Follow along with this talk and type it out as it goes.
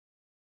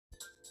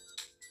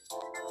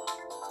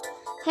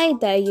Hey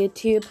there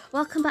YouTube,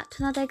 welcome back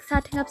to another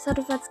exciting episode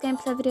of Red's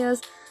Gameplay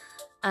Videos.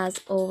 As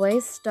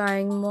always,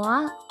 starring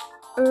moi,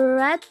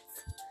 Red.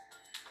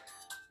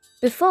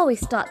 Before we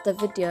start the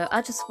video,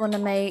 I just want to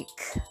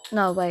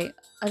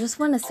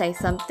say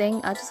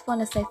something. I just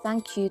want to say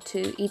thank you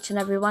to each and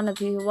every one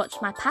of you who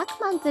watched my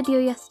Pac-Man video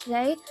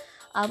yesterday.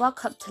 I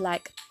woke up to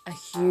like a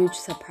huge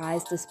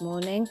surprise this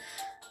morning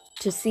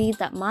to see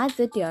that my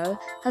video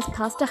has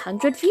passed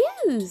 100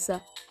 views.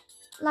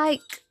 Like,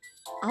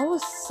 I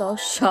was so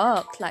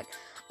shocked. Like,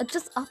 I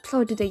just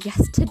uploaded it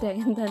yesterday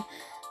and then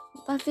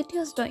my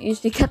videos don't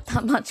usually get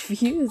that much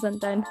views, and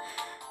then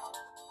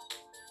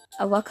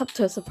I woke up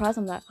to a surprise.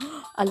 I'm like,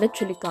 I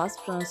literally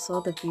gasped when I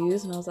saw the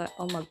views and I was like,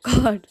 oh my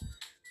god.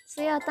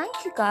 So yeah, thank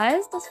you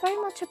guys. That's very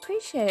much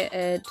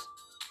appreciated.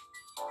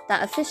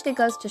 That officially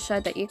goes to show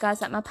that you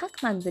guys like my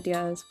Pac-Man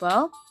videos.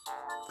 Well,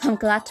 I'm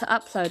glad to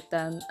upload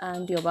them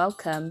and you're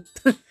welcome.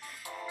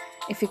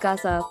 If you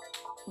guys are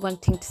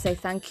wanting to say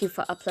thank you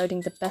for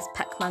uploading the best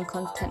Pac-Man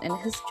content in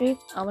history,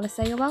 I want to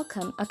say you're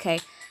welcome. Okay,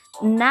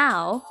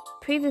 now,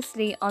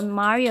 previously on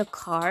Mario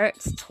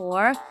Kart's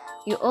tour,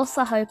 you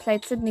also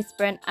played Sydney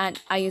Sprint and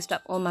I used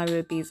up all my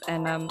rubies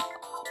in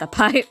the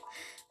pipe.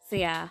 So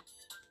yeah,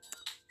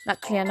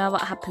 luckily I know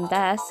what happened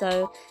there.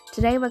 So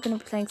today we're going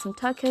to be playing some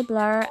Tokyo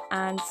Blur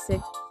and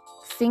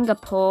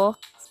Singapore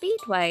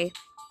Speedway.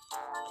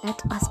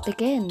 Let us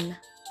begin.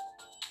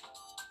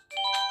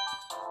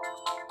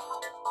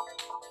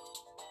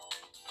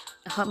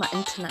 I hope my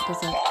internet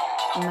doesn't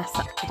mess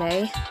up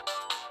today.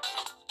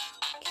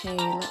 Okay,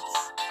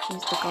 let's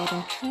use the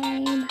golden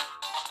train.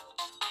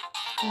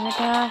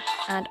 Murder,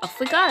 and off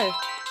we go.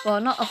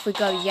 Well, not off we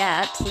go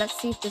yet. Let's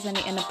see if there's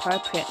any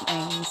inappropriate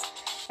names.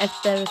 If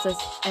there is an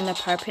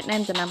inappropriate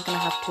name, then I'm going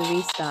to have to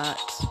restart.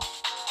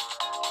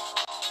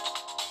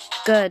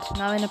 Good,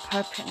 no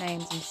inappropriate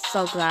names. I'm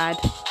so glad.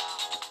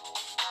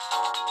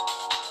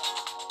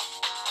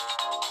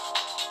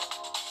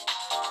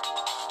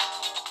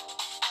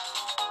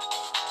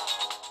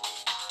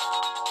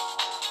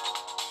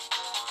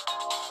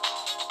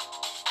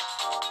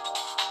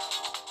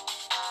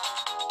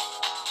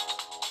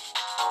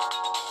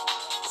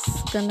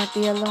 It's gonna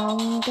be a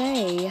long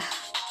day.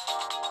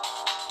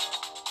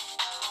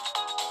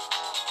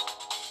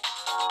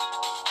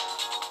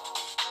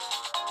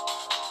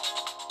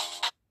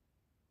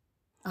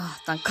 Oh,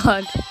 thank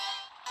God.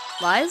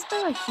 Why is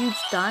there a huge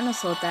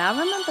dinosaur there? I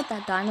remember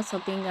that dinosaur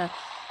being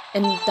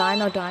in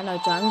Dino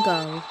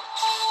Jungle.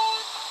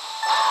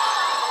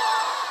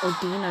 Or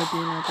Dino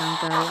Jungle. I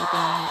don't know how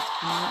it's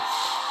pronounced.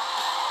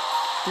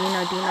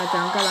 Dino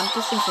Jungle. I'm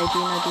just gonna say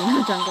Dino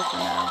Jungle for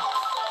now.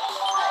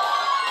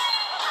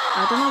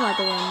 I don't know why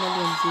there were a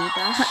million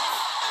Zubats.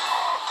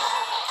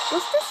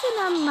 Was this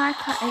in Mario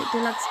Kart 8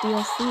 Deluxe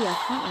DLC? I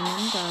can't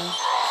remember.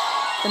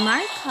 The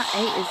Mario Kart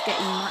 8 is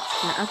getting much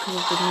better because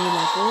of the new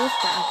levels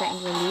that are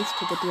getting released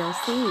to the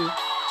DLC.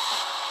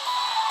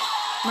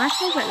 My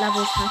favourite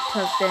levels have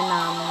to have been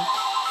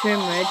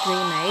Trim Ridge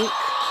Remake.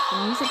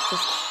 The music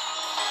just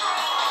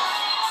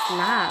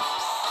slaps.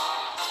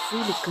 It's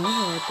really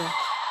good.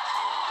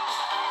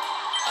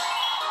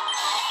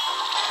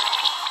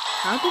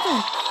 How did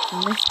I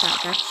miss that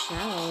red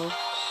shell?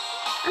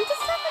 And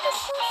this level is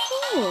so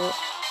cool.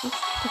 We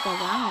just have to go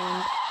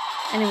around.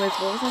 Anyways,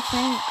 what was I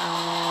saying?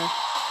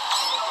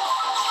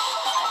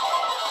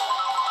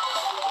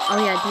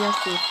 Oh yeah,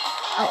 DLC.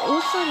 I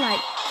also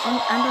like, and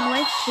on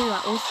Wave 2,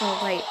 I also,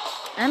 wait,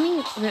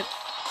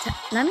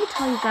 let me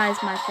tell you guys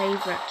my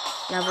favourite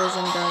levels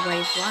in the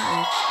Wave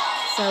 1.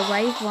 So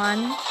Wave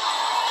 1,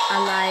 I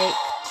liked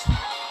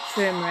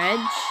Trim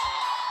Ridge,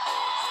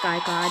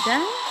 Sky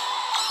Garden,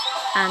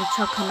 and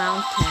Choco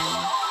Mountain.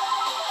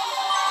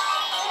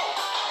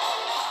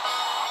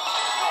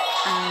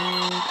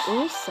 And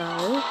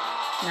also,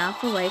 now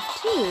for Wave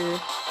 2,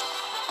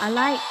 I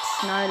liked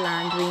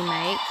Snowland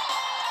Remake.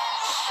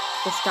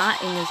 The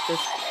starting is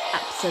just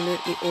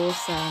absolutely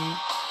awesome.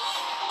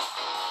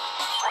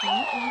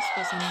 What else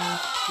was in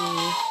Wave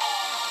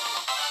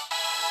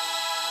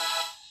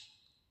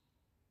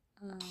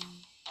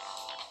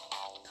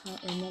 2?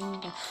 Can't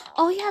remember.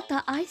 Oh yeah,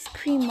 the ice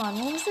cream one.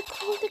 What was it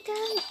called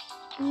again?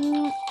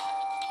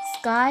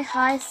 Sky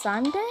High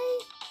Sunday?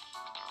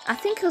 I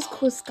think it was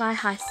called Sky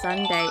High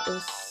Sunday. It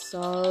was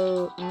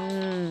so...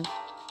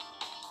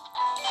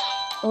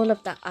 All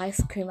of that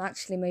ice cream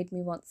actually made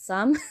me want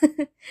some.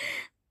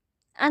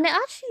 And it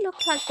actually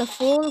looked like the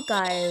Fall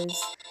Guys.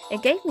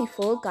 It gave me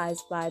Fall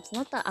Guys vibes.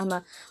 Not that I'm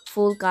a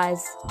Fall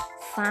Guys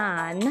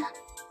fan.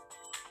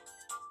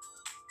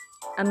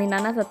 I mean, I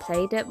never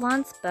played it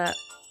once, but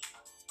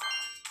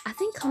I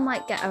think I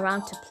might get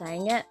around to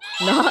playing it.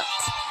 Not.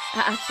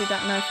 I actually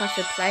don't know if I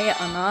should play it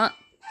or not.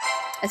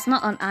 It's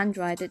not on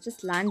Android. It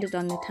just landed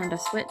on Nintendo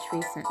Switch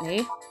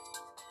recently.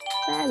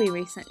 Very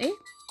recently.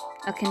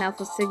 Okay, now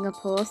for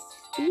Singapore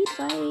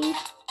Speedway.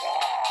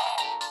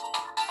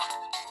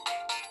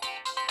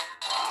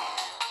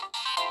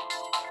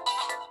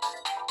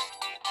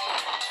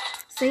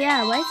 So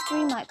yeah, Wave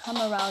 3 might come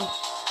around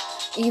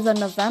either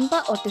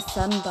November or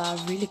December. I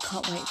really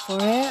can't wait for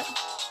it.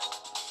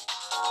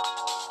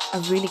 I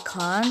really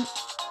can't.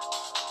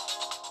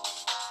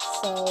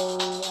 So,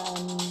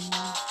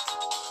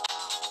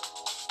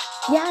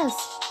 yes,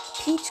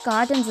 Peach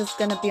Gardens is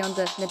gonna be on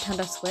the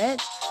Nintendo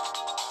Switch.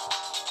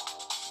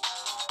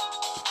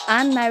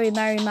 And Merry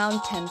Merry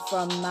Mountain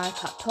from Mario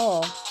Kart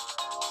Tour.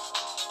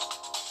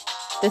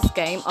 This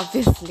game,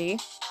 obviously.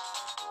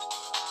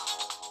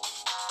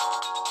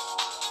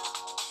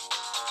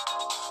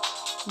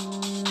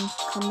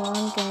 Come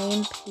on,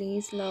 game,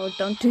 please load.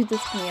 Don't do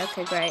this to me.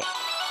 Okay, great.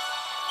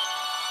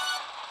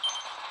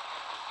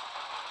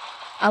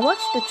 I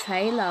watched the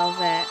trailer of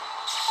it,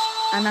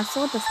 and I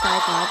saw the Sky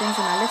Gardens,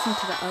 and I listened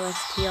to the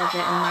OST of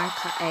it in Mario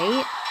Kart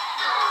 8.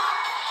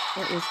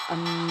 It was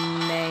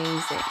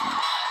amazing.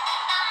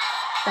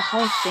 The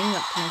whole thing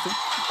looked amazing.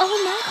 Oh,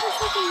 Mario Kart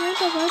 7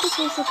 Rainbow Road is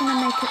also gonna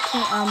make it to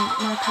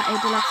Mario Kart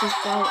 8 Deluxe as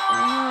well.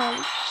 Oh,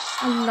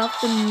 I love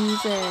the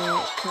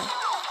music.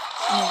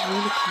 And I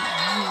really can't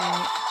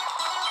wait.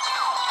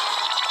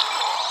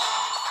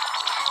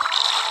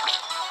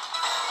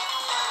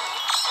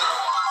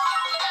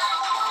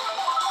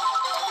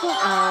 What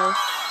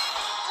else?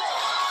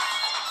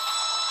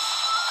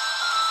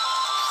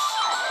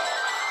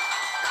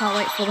 Can't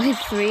wait for wave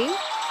 3.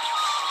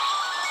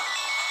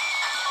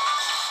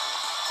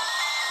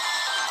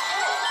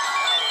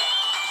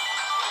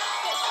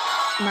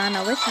 Man,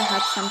 I wish I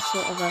had some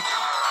sort of a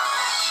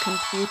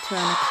computer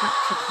and a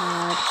capture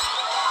card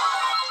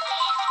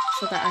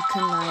so that I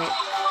can like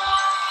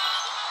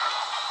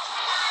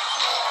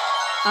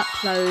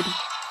upload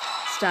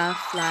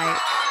stuff,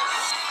 like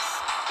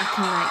I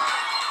can like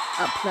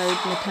upload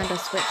Nintendo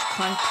Switch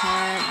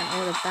content and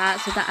all of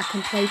that so that I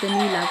can play the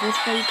new levels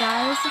for you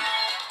guys.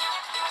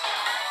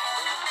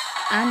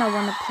 And I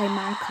want to play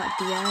Mario Kart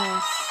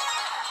DS,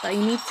 but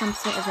you need some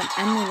sort of an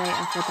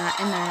emulator for that,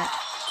 innit?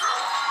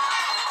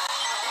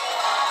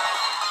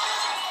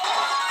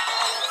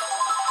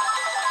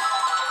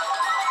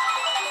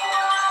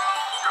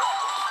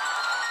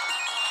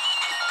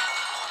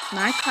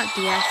 Mario Kart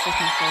DS is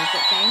my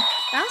favourite game.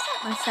 That was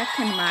like my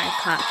second Mario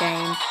Kart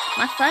game.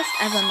 My first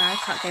ever Mario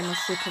Kart game was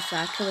Super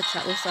Circuit, which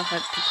I also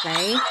hope to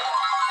play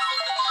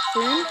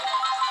soon.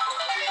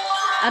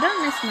 I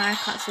don't miss Mario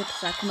Kart Super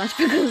Circuit much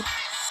because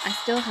I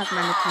still have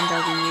my Nintendo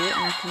Wii U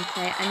and I can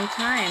play it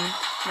anytime,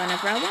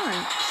 whenever I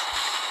want.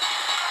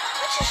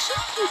 Which is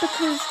shocking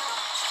because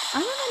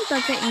I remember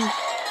getting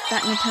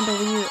that Nintendo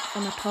Wii U for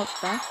my 12th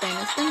birthday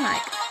and it's been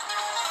like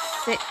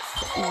 6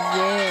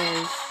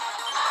 years.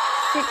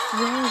 6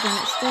 years and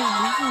it still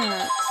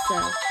works.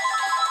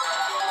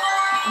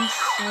 I'm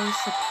so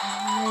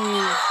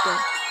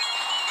surprised.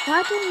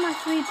 Why didn't my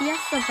 3DS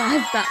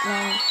survive that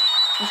long?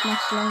 As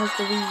much long as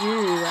the Wii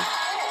U. I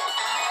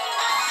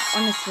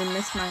honestly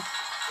miss my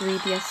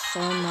 3DS so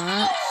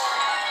much.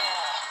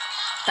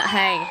 But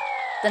hey,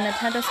 the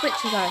Nintendo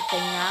Switches are a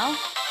thing now.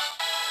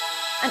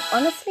 And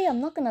honestly,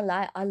 I'm not gonna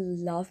lie, I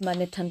love my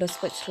Nintendo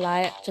Switch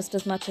Lite just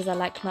as much as I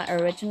like my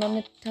original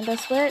Nintendo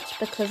Switch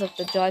because of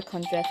the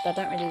Joy-Con drift. I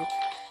don't really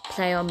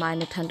play on my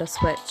Nintendo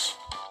Switch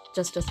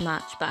just as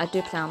much, but I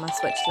do play on my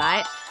Switch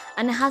Lite.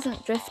 And it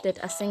hasn't drifted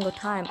a single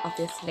time,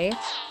 obviously.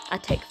 I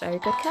take very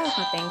good care of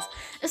my things.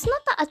 It's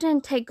not that I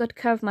didn't take good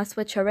care of my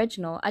Switch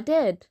original. I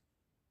did.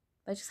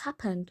 But it just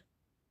happened.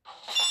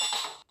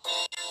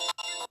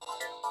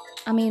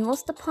 I mean,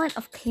 what's the point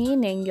of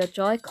cleaning your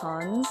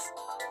Joy-Cons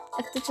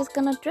if they're just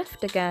gonna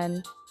drift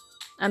again?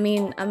 I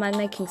mean, am I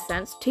making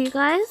sense to you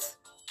guys?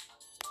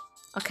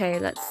 Okay,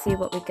 let's see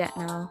what we get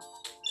now.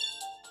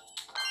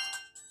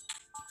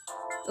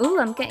 Ooh,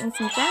 I'm getting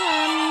some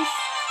gems.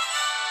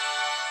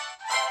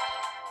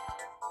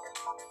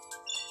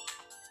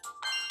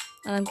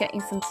 And I'm getting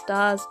some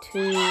stars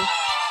too.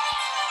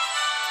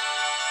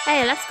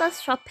 Hey, let's go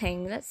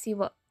shopping. Let's see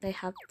what they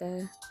have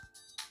there.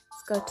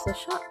 Let's go to the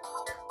shop.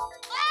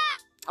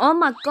 Oh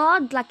my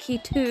god, Lucky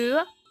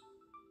 2.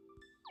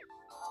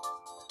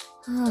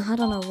 I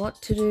don't know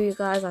what to do, you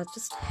guys. I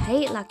just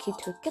hate Lucky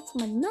 2. It gets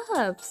my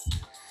nerves.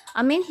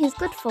 I mean, he's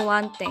good for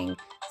one thing.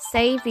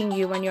 Saving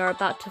you when you're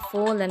about to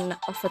fall and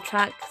off a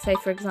track. Say,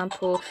 for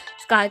example,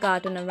 Sky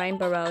Garden and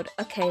Rainbow Road.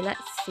 Okay, let's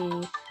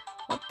see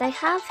what they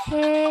have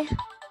here.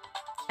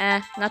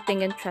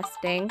 Nothing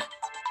interesting.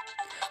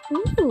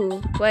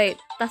 Ooh, wait,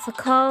 that's a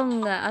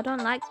Kong. I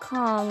don't like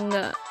Kong.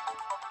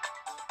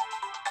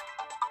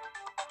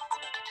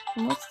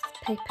 What's this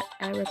paper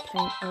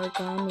aeroplane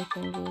origami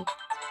thingy?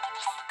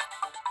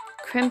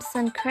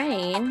 Crimson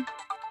Crane.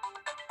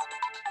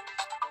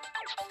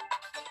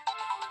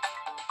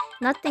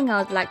 Nothing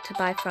I would like to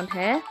buy from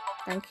here.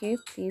 Thank you.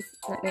 Please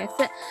let me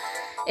exit.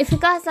 If you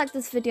guys like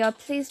this video,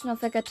 please don't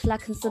forget to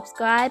like and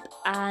subscribe.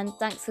 And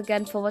thanks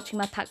again for watching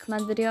my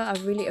Pac-Man video. I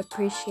really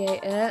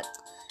appreciate it.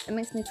 It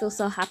makes me feel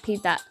so happy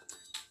that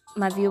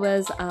my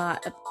viewers are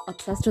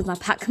obsessed with my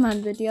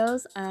Pac-Man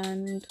videos.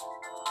 And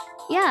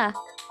yeah,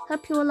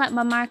 hope you all like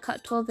my Mario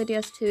Kart Tour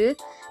videos too.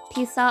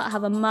 Peace out,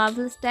 have a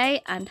marvelous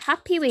day, and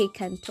happy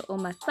weekend to all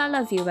my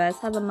fellow viewers.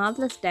 Have a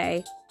marvelous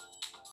day.